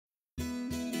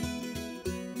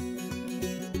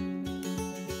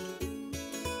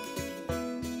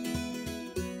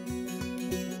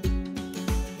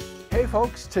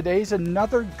folks, today's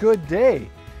another good day.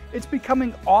 It's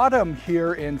becoming autumn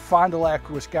here in Fond du Lac,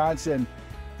 Wisconsin.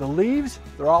 The leaves,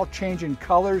 they're all changing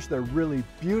colors. They're really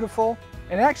beautiful.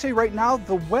 And actually right now,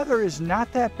 the weather is not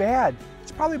that bad.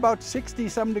 It's probably about 60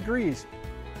 some degrees.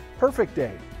 Perfect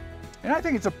day. And I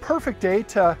think it's a perfect day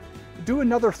to do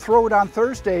another Throw It On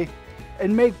Thursday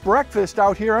and make breakfast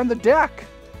out here on the deck.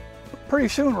 Pretty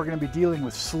soon we're going to be dealing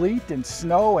with sleet and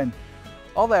snow and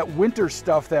all that winter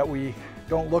stuff that we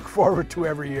don't look forward to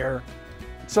every year.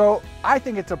 So I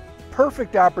think it's a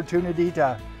perfect opportunity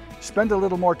to spend a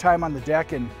little more time on the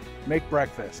deck and make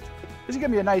breakfast. This is going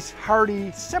to be a nice,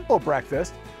 hearty, simple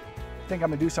breakfast. I think I'm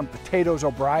going to do some potatoes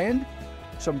O'Brien,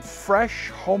 some fresh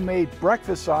homemade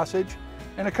breakfast sausage,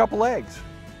 and a couple eggs.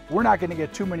 We're not going to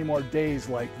get too many more days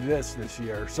like this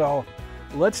year, so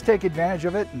let's take advantage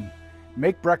of it and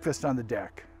make breakfast on the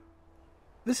deck.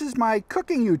 This is my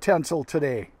cooking utensil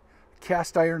today.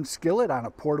 Cast iron skillet on a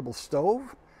portable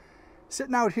stove,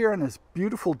 sitting out here on this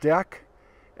beautiful deck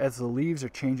as the leaves are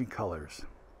changing colors.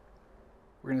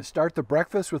 We're going to start the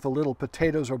breakfast with a little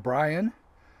potatoes O'Brien,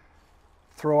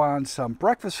 throw on some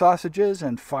breakfast sausages,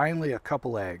 and finally a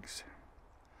couple eggs.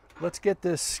 Let's get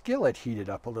this skillet heated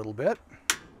up a little bit.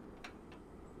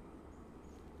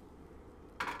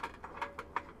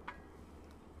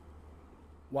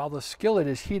 While the skillet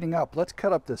is heating up, let's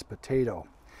cut up this potato.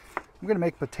 I'm going to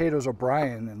make potatoes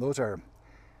O'Brien, and those are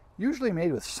usually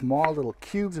made with small little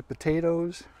cubes of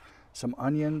potatoes, some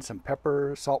onion, some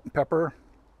pepper, salt and pepper.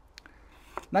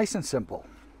 Nice and simple.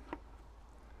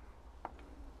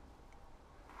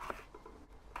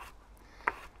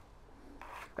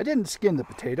 I didn't skin the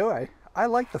potato. I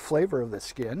like the flavor of the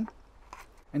skin,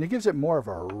 and it gives it more of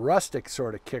a rustic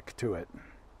sort of kick to it.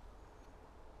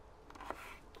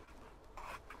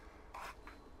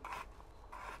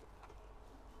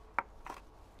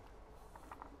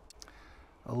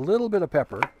 A little bit of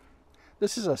pepper.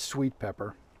 This is a sweet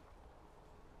pepper.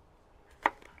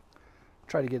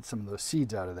 Try to get some of those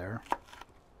seeds out of there.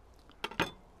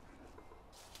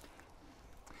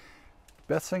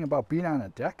 Best thing about being on a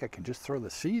deck, I can just throw the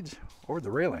seeds over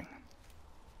the railing.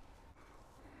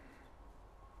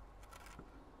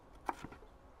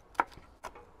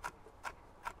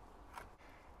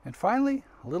 And finally,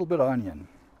 a little bit of onion.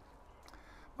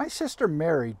 My sister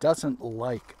Mary doesn't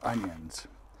like onions.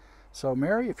 So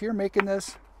Mary, if you're making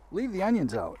this, leave the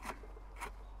onions out.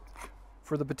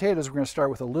 For the potatoes, we're going to start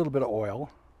with a little bit of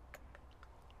oil.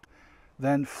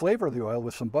 Then flavor the oil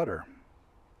with some butter.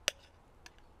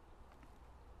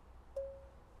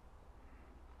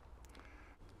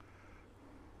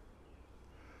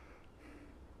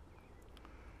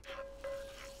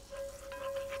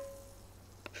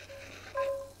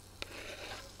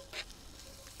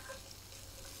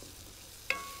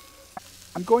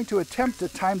 I'm going to attempt to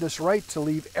time this right to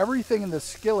leave everything in the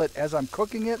skillet as I'm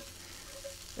cooking it,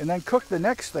 and then cook the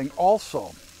next thing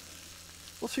also.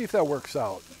 We'll see if that works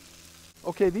out.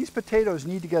 Okay, these potatoes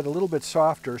need to get a little bit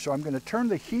softer, so I'm going to turn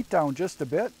the heat down just a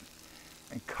bit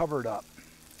and cover it up.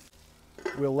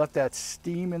 We'll let that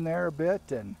steam in there a bit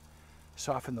and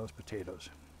soften those potatoes.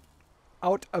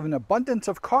 Out of an abundance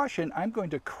of caution, I'm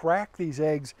going to crack these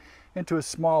eggs into a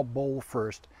small bowl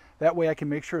first. That way I can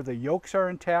make sure the yolks are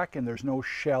intact and there's no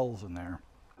shells in there.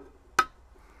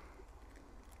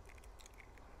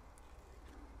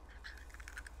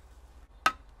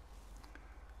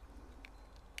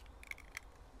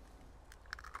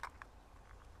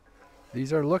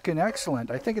 These are looking excellent.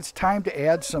 I think it's time to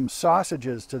add some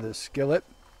sausages to this skillet.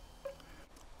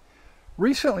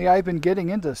 Recently I've been getting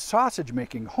into sausage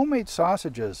making, homemade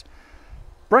sausages.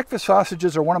 Breakfast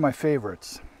sausages are one of my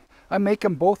favorites. I make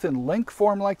them both in link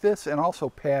form like this and also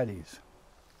patties.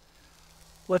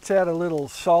 Let's add a little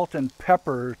salt and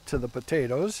pepper to the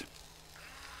potatoes.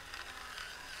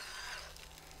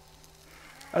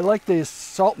 I like this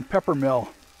salt and pepper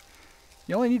mill.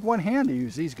 You only need one hand to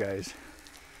use these guys.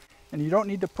 And you don't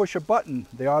need to push a button.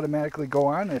 They automatically go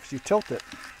on if you tilt it.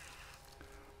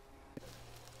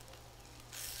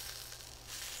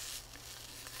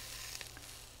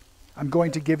 I'm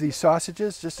going to give these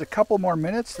sausages just a couple more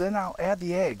minutes, then I'll add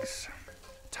the eggs.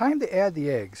 Time to add the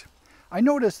eggs. I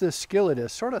notice this skillet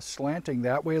is sort of slanting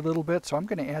that way a little bit, so I'm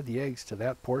going to add the eggs to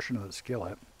that portion of the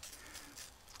skillet.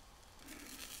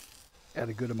 Add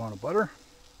a good amount of butter.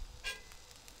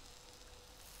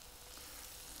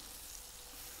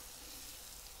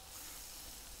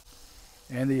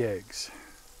 And the eggs.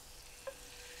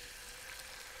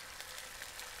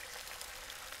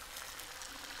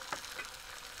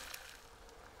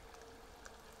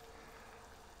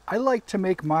 I like to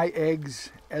make my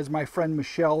eggs, as my friend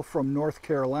Michelle from North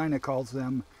Carolina calls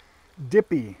them,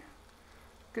 Dippy.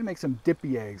 gonna make some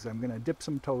Dippy eggs. I'm gonna dip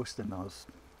some toast in those.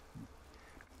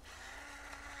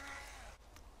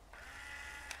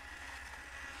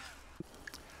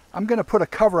 I'm gonna put a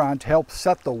cover on to help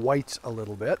set the whites a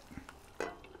little bit.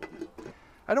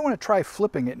 I don't want to try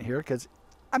flipping it in here because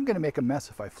I'm gonna make a mess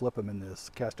if I flip them in this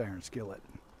cast iron skillet.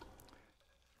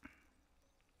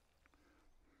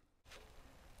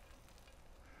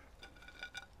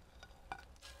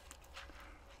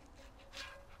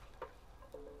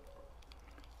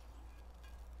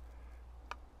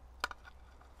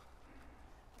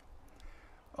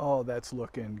 Oh, that's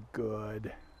looking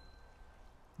good.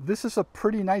 This is a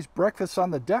pretty nice breakfast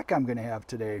on the deck I'm going to have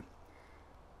today.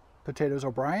 Potatoes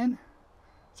O'Brien,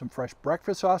 some fresh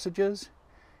breakfast sausages,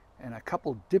 and a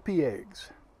couple Dippy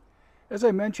eggs. As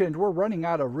I mentioned, we're running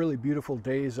out of really beautiful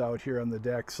days out here on the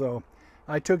deck, so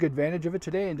I took advantage of it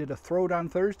today and did a throwdown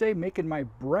Thursday, making my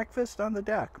breakfast on the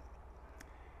deck.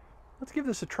 Let's give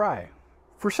this a try.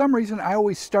 For some reason, I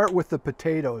always start with the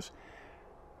potatoes.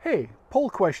 Hey, poll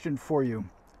question for you.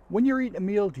 When you're eating a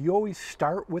meal, do you always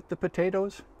start with the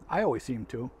potatoes? I always seem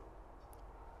to.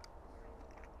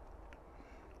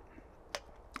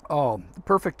 Oh, the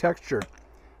perfect texture.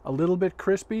 A little bit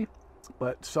crispy,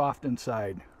 but soft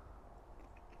inside.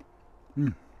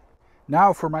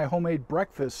 Now for my homemade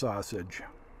breakfast sausage.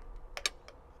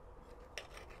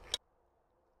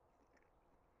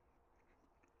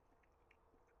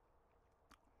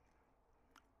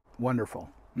 Wonderful.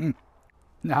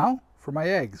 Now for my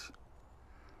eggs.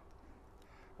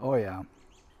 Oh yeah.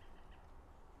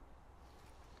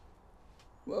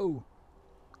 Whoa.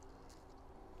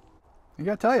 I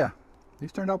gotta tell you,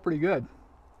 these turned out pretty good.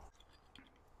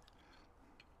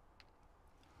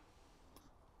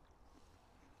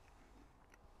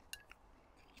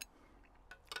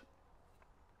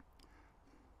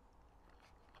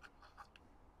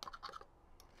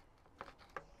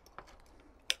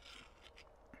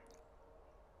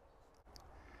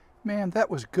 Man, that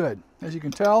was good. As you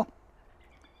can tell,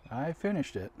 I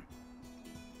finished it.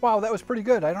 Wow, that was pretty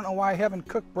good. I don't know why I haven't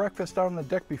cooked breakfast out on the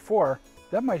deck before.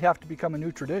 That might have to become a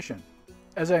new tradition.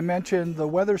 As I mentioned, the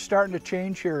weather's starting to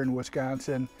change here in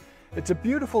Wisconsin. It's a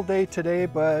beautiful day today,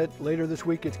 but later this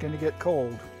week it's going to get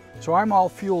cold. So I'm all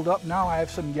fueled up now. I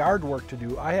have some yard work to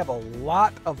do. I have a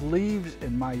lot of leaves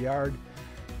in my yard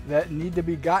that need to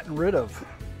be gotten rid of.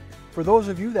 For those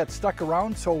of you that stuck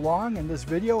around so long in this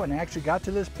video and actually got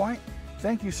to this point,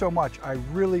 thank you so much. I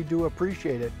really do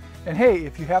appreciate it. And hey,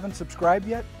 if you haven't subscribed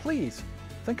yet, please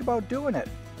think about doing it.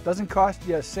 Doesn't cost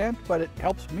you a cent, but it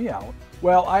helps me out.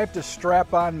 Well, I have to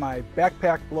strap on my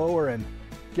backpack blower and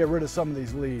get rid of some of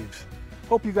these leaves.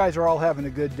 Hope you guys are all having a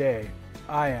good day.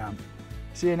 I am.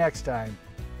 See you next time.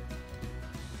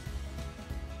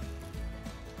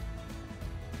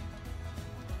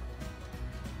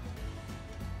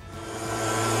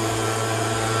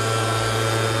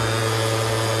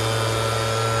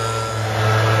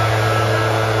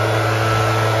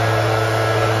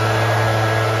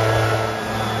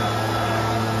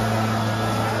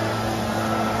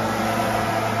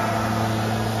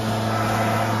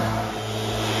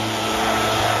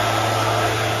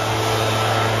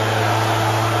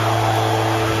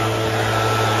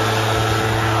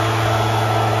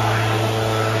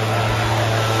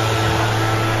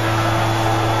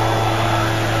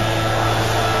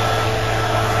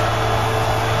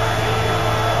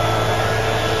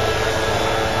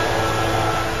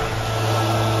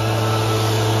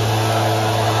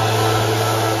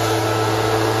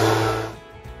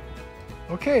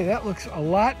 Okay, that looks a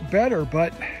lot better,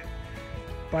 but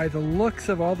by the looks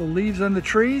of all the leaves on the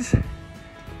trees,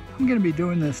 I'm going to be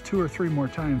doing this 2 or 3 more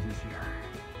times this year.